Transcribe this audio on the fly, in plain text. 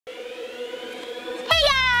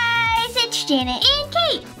Janet and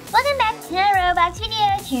Kate. Welcome back to another Roblox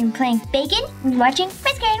video. Today we're playing Bacon and watching my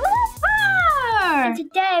screen. And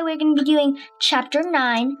today we're going to be doing Chapter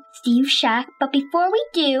 9, Steve's Shack. But before we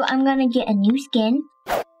do, I'm going to get a new skin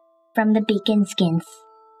from the Bacon skins,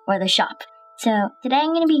 or the shop. So today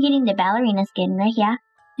I'm going to be getting the Ballerina skin right here.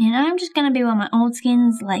 And I'm just going to be with my old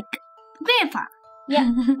skins like Grandpa.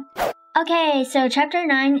 Yeah. Okay, so Chapter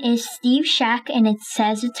 9 is Steve's Shack, and it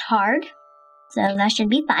says it's hard. So that should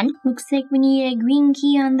be fun. Looks like we need a green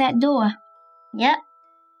key on that door. Yep.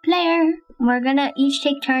 Player. We're gonna each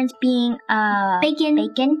take turns being Bacon,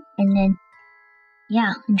 and then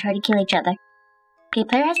and try to kill each other. Okay,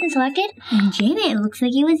 player has been selected. And Janet, it looks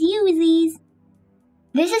like it was you, Uzzies.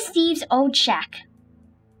 This is Steve's old shack.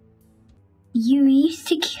 You used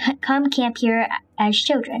to come camp here as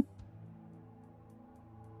children.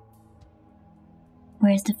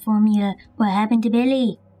 Where's the formula? What happened to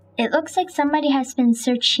Billy? It looks like somebody has been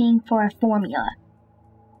searching for a formula.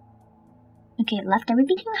 Okay, left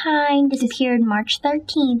everything behind. Disappeared March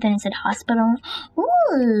 13th, and it said hospital.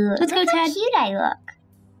 Ooh, let's go, Ted. How cute I look.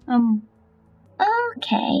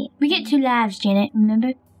 Okay. We get 2 lives, Janet,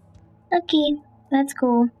 remember? Okay, that's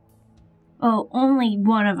cool. Oh, only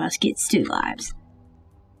one of us gets 2 lives.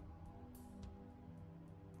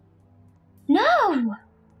 No!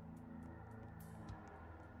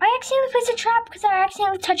 I accidentally placed a trap because I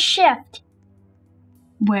accidentally touched shift.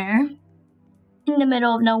 Where? In the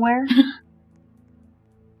middle of nowhere.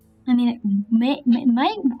 I mean, it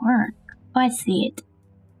might work. Oh, I see it.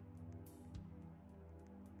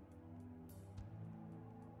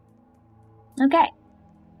 Okay.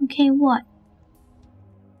 Okay, what?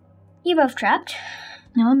 You're both trapped.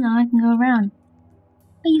 No, I'm not. I can go around.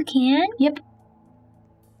 But you can? Yep.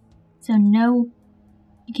 So no,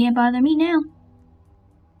 you can't bother me now.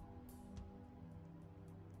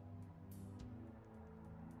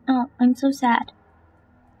 Oh, I'm so sad.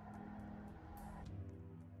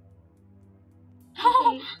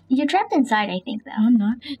 Okay. You're trapped inside, I think, though. No, I'm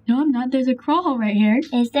not. No, I'm not. There's a crawl right here.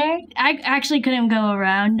 Is there? I actually couldn't go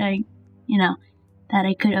around. Thought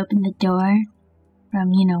I could open the door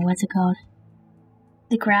from, what's it called?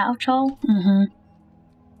 The crouch hole? Mm-hmm.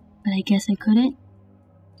 But I guess I couldn't.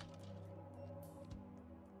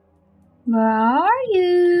 Where are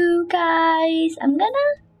you guys? I'm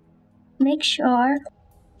gonna make sure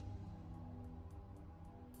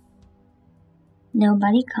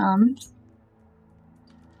nobody comes.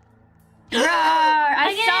 Roar!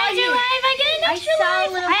 I saw you live! I get an extra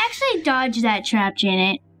life! I actually dodged that trap,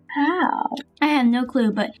 Janet. How? I have no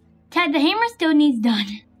clue, but Ted, the hammer still needs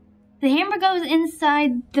done. The hammer goes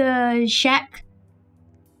inside the shack.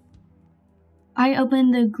 I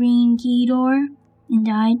opened the green key door and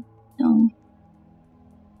died. So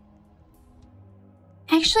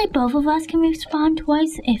actually, both of us can respawn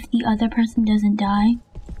twice if the other person doesn't die.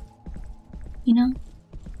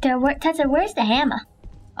 Tessa, where's the hammer?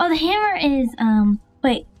 Oh, the hammer is,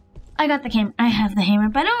 wait. I got the hammer. I have the hammer,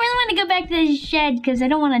 but I don't really want to go back to the shed because I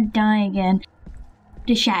don't want to die again.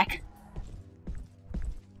 The shack.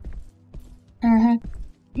 I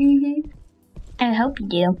hope you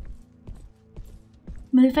do.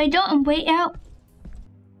 But if I don't and wait it out,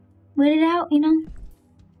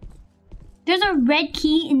 There's a red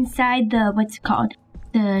key inside the, what's it called?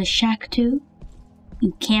 The shack too.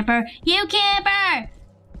 You camper. You camper!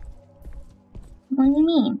 What do you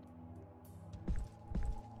mean?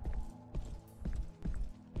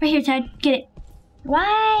 Right here, Ted. Get it.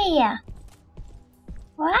 Why?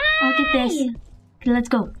 Why? I'll get this. Okay, let's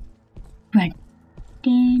go. Run.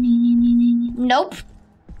 Nope.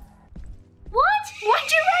 What? Why'd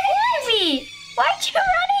you run into me? Why'd you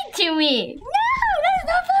run into me? No, that's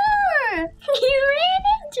not fair. You ran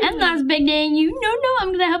into me. I'm not as big than you. No,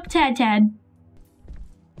 I'm gonna help Tad.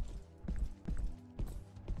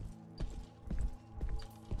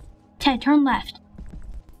 Ted, turn left.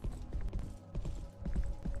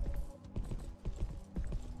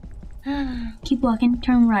 Keep walking.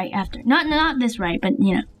 Turn right after. Not this right, but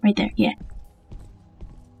right there. Yeah.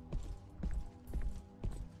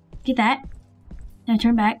 Get that. Now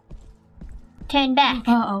turn back. Turn back.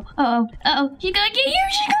 Uh oh. She's gonna get you.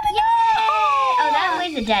 Yay! Oh, that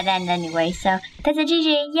was a dead end anyway. So that's a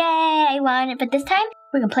GG. Yay! I won it. But this time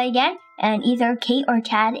we're gonna play again, and either Kate or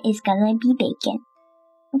Tad is gonna be Bacon.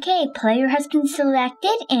 Okay, player has been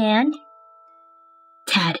selected, and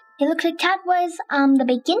Tad. It looks like Tad was the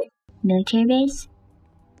Bacon military base.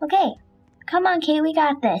 Okay, come on, Kate, we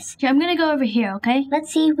got this. I'm gonna go over here, okay?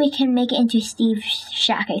 Let's see if we can make it into Steve's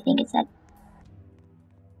shack. I think it said.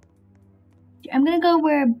 I'm gonna go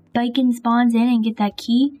where Bacon spawns in and get that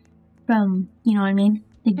key from, you know what I mean?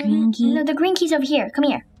 The green key. No, the green key's over here. Come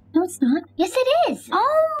here. No, it's not. Yes, it is.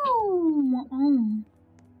 Oh.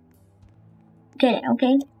 Get it,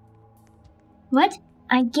 okay? What?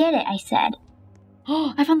 I get it, I said.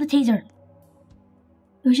 Oh, I found the taser.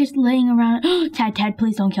 It was just laying around. Tad,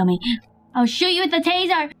 please don't kill me. I'll shoot you with the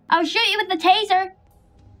taser. I'll shoot you with the taser.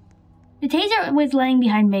 The taser was laying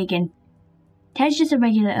behind Bacon. Tad's just a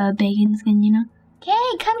regular Bacon skin, you know?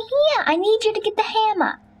 Okay, come here. I need you to get the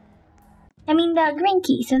hammer. I mean the green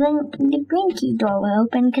key. So then the green key door will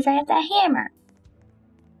open because I have that hammer.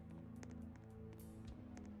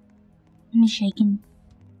 I'm shaking.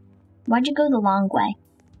 Why'd you go the long way?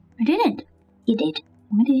 I didn't. You did.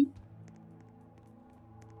 I did.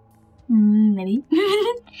 Maybe.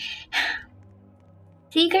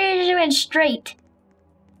 See, you could have just went straight.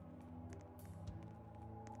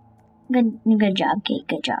 Good job, Kate.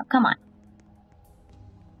 Good job. Come on.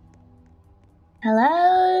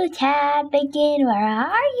 Hello, Tad, Bacon. Where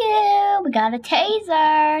are you? We got a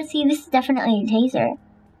taser. See, this is definitely a taser.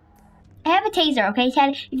 I have a taser, okay,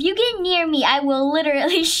 Tad? If you get near me, I will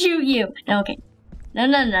literally shoot you. Okay. No.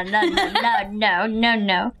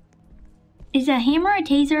 Is a hammer a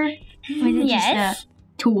taser? Or is it just a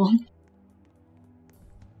tool?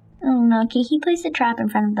 Oh no, okay, he placed a trap in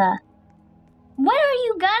front of the... When are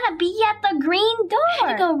you gonna be at the green door? I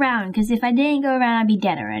had to go around, because if I didn't go around, I'd be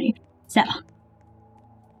dead already. So.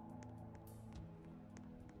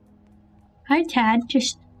 Hi, Tad.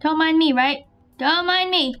 Just don't mind me, right? Don't mind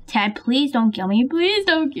me. Tad, please don't kill me. Please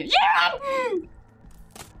don't kill me.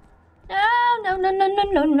 No.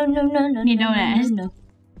 You don't ask. No.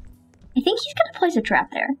 I think he's gonna place a trap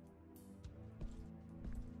there.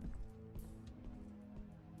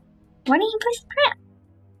 Why didn't he place a trap?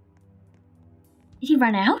 Did he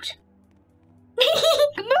run out?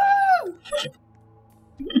 Move!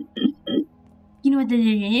 You know what to do.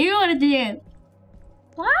 You know what to do.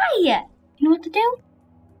 Why? You know what to do?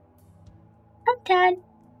 Come, Tad.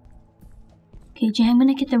 Okay, Jay, I'm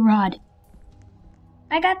gonna get the rod.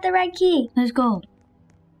 I got the red key. Let's go.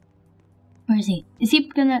 Where is he? Is he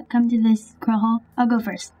gonna come to this crawl hole? I'll go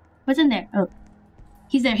first. What's in there? Oh.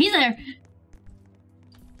 He's there. He's there.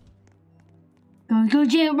 Go,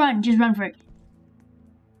 Jay, run. Just run for it.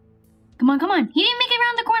 Come on. He didn't make it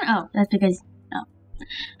around the corner. Oh, that's because...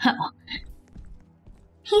 Oh.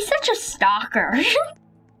 He's such a stalker.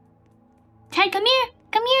 Tad, come here.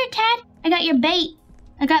 Come here, Tad. I got your bait.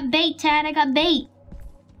 I got bait, Tad. I got bait.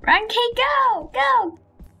 Run, Kate, go.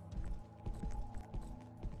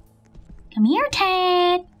 Come here,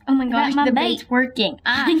 Tad. Oh my gosh, my the bait. bait's working.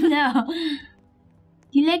 I know.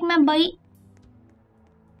 You like my bait?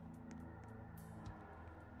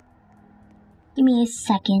 Give me a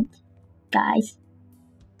second, guys.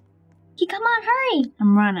 Okay, come on, hurry.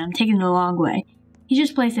 I'm running. I'm taking the long way. He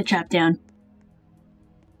just placed a trap down.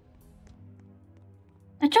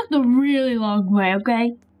 I took the really long way,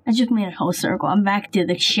 okay? I just made a whole circle. I'm back to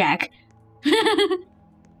the shack.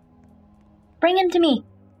 Bring him to me.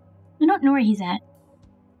 I don't know where he's at.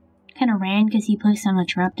 Kind of ran because he placed on a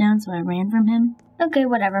trap down, so I ran from him. Okay,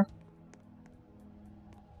 whatever.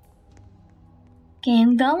 Okay,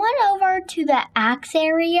 I'm going over to the axe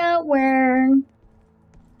area where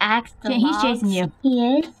Axe the He's logs. chasing you.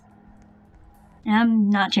 He is? And I'm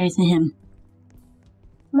not chasing him.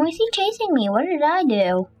 Why is he chasing me? What did I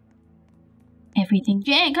do? Everything.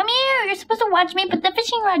 Jen, come here! You're supposed to watch me put the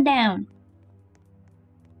fishing rod down.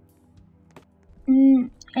 I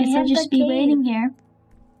Guess I'll just be waiting here.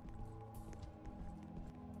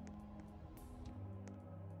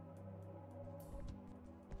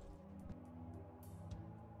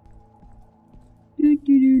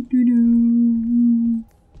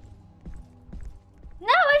 No,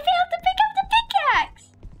 I failed to pick up the pickaxe!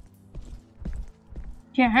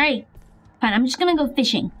 Jen, hurry. Fine, I'm just gonna go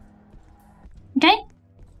fishing. Okay?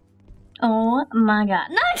 Oh my god.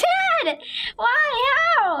 No, Dad! Why?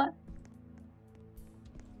 How?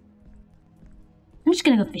 I'm just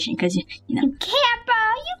gonna go fishing because, you know. You can't, bro.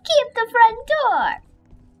 You keep the front door.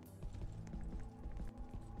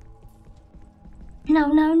 No,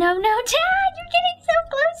 Dad! You're getting so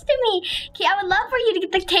close to me. Okay, I would love for you to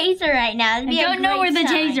get the taser right now. I don't know where the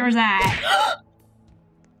taser's at.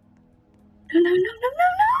 No!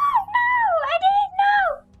 I didn't know.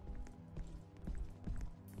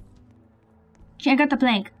 Jen, I got the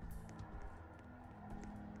plank.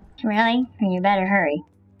 Really? You better hurry.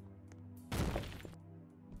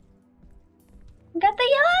 Got the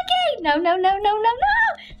yellow key! No! I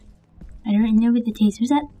don't know where the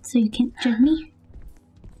taser's at, so you can't judge me.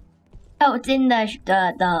 Oh, it's in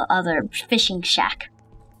the other fishing shack.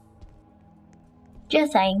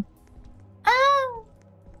 Just saying. Oh!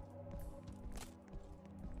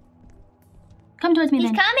 Come towards me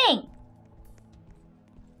He's then. coming.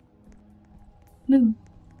 Move.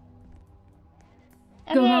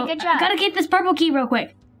 Okay, Go. good job. I gotta get this purple key real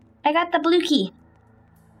quick. I got the blue key.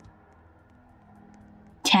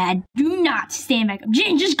 Tad, do not stand back up.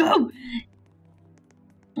 Jane, just go!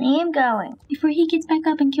 I am going. Before he gets back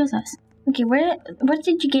up and kills us. Okay, what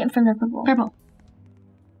did you get from the purple? Purple.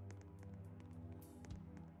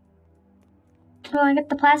 Oh, I got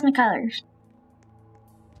the plasma colors.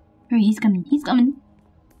 Hurry, he's coming. He's coming.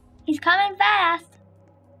 He's coming fast.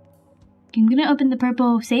 Okay, I'm gonna open the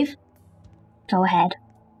purple safe. Go ahead.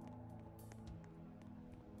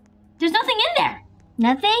 There's nothing in there!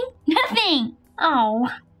 Nothing? Nothing! Oh.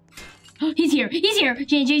 He's here. He's here.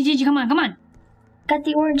 Jane, come on, come on. Got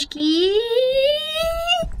the orange key.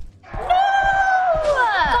 No!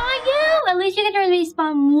 Got you! At least you get to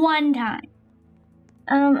respawn one time.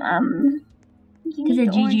 Because a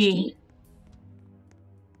GG.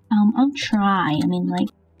 I'll try. I mean, like,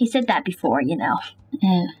 You said that before, you know.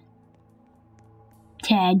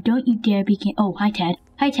 Tad, don't you dare be Oh, hi, Tad.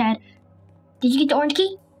 Hi, Tad. Did you get the orange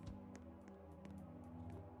key?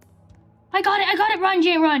 I got it. Run,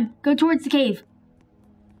 Jane, run. Go towards the cave.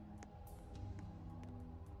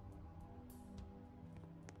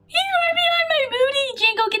 He's right behind my booty.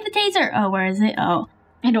 Jane, go get the taser. Oh, where is it? Oh.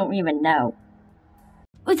 I don't even know.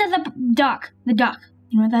 It's at the dock. The dock.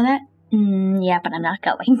 You know what that's at? Yeah, but I'm not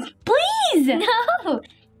going. Please! No!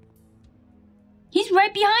 He's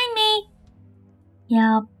right behind me.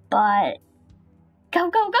 Yeah, but...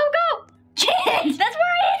 Go! Janet! That's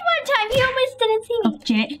where I hid one time! He almost didn't see me. Oh,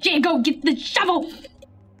 Janet, go get the shovel!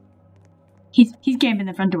 He's camping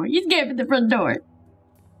the front door. He's camping the front door.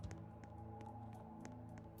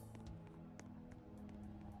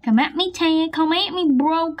 Come at me, Tad. Come at me,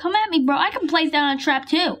 bro. Come at me, bro. I can place down a trap,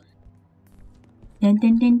 too. Dun,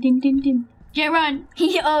 dun, dun, dun, dun, dun. Jet, run.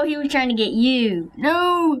 He was trying to get you.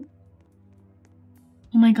 No.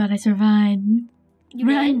 Oh, my God. I survived. You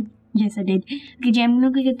Run. did? Yes, I did. Okay, Jen, I'm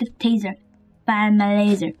going to go get the taser. Find my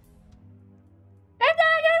laser.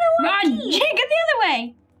 Run. Jen, get the other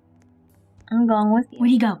way. I'm going with you.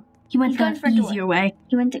 Where'd he go? He went He's the going front door. easier way.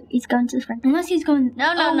 He's going to the front. Unless he's going... No.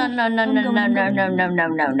 I'm No.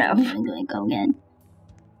 going to go again.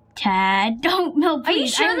 Tad, don't... No, please. Are you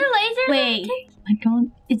sure the laser? Wait. I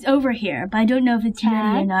don't... It's over here, but I don't know if it's ready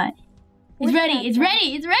or Tad? not. Where's It's ready. Tad? It's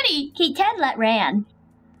ready. It's ready. Okay, Ted ran.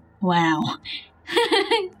 Wow.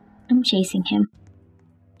 I'm chasing him.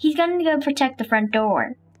 He's going to go protect the front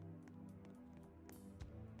door.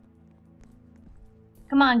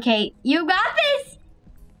 Come on, Kate. You got this!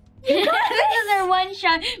 You got This is our one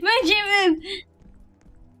shot. Move, Jim, move.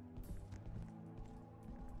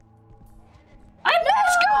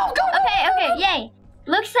 Let's go. Okay, yay.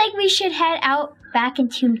 Looks like we should head out back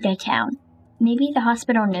into the town. Maybe the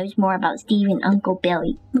hospital knows more about Steve and Uncle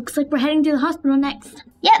Billy. Looks like we're heading to the hospital next.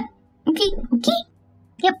 Yep. Okay.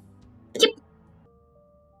 Yep.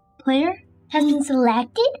 Player? Has been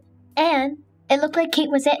selected, and it looked like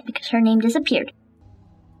Kate was it because her name disappeared.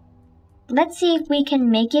 Let's see if we can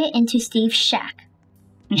make it into Steve's shack.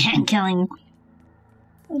 I'm killing.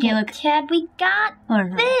 Okay, look. Ted, we got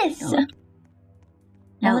this. I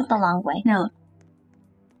No. went the long way. No.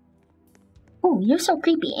 Oh, you're so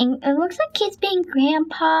creepy. And it looks like Kate's being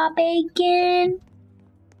Grandpa Bacon.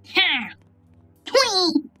 Ha!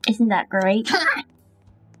 Isn't that great?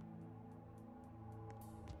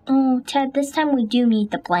 Oh, Ted, this time we do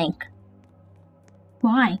need the blank.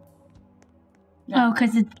 Why? No. Oh,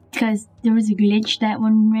 because there was a glitch that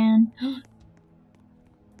one ran.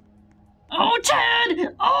 Oh,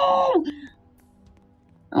 Ted! Oh!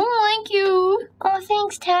 Oh, thank you. Oh,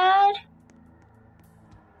 thanks, Ted.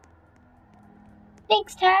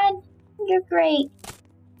 Thanks, Ted. You're great.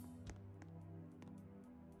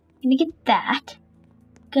 Gonna get that.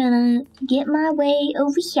 Gonna get my way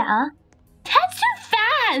over here. Ted's too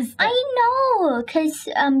fast! I know, cause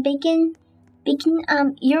Bacon,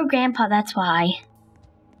 you're grandpa. That's why.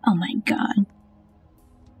 Oh my god.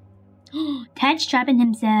 Ted's trapping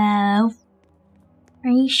himself. Are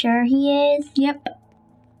you sure he is? Yep.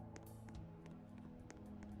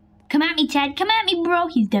 Come at me, Ted. Come at me, bro.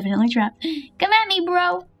 He's definitely trapped. Come at me,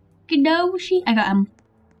 bro. Kadoshi. I got him.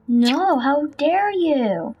 No, how dare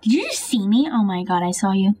you? Did you just see me? Oh my god, I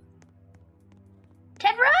saw you.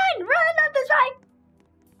 Ted, run! Run up this way!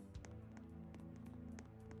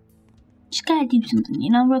 Just gotta do something, you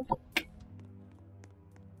know, real quick.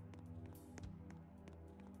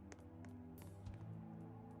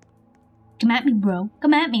 Come at me, bro.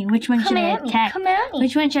 Come at me. Which one should I attack? Come at me.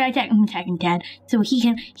 Which one should I attack? I'm attacking Tad, so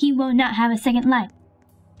he will not have a second life.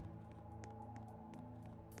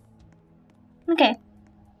 Okay.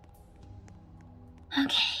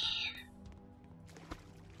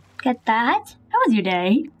 Got that. How was your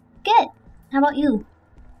day? Good. How about you?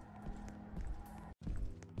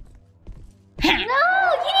 No, you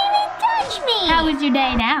didn't even touch me. How was your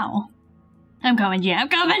day now? I'm coming, Jen. I'm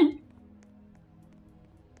coming.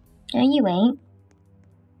 No, you ain't.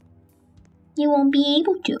 You won't be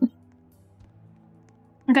able to.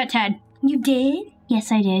 I got Ted. You did?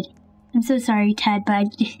 Yes, I did. I'm so sorry, Ted, but I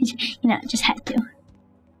just had to.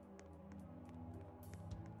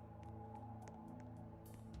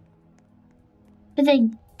 It's a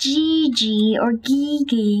GG or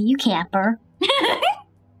Gigi, you camper.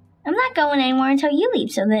 I'm not going anywhere until you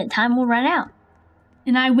leave so that time will run out.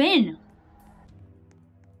 And I win.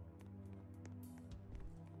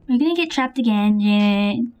 Are you gonna get trapped again,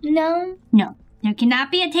 Janet? No. No. There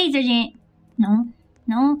cannot be a taser, Janet. No.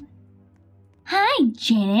 No. Hi,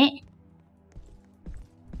 Janet.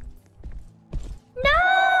 No!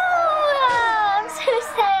 I'm so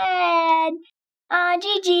sad.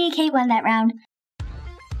 GG, Kate won that round.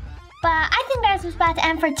 But I think that's what's about to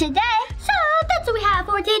end for today. So that's what we have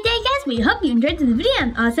for today, guys. We hope you enjoyed this video.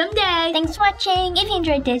 An awesome day. Thanks for watching. If you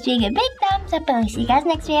enjoyed this video, give a big thumbs up and we'll see you guys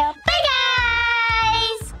next video. Bye,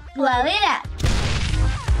 guys! Blow it up.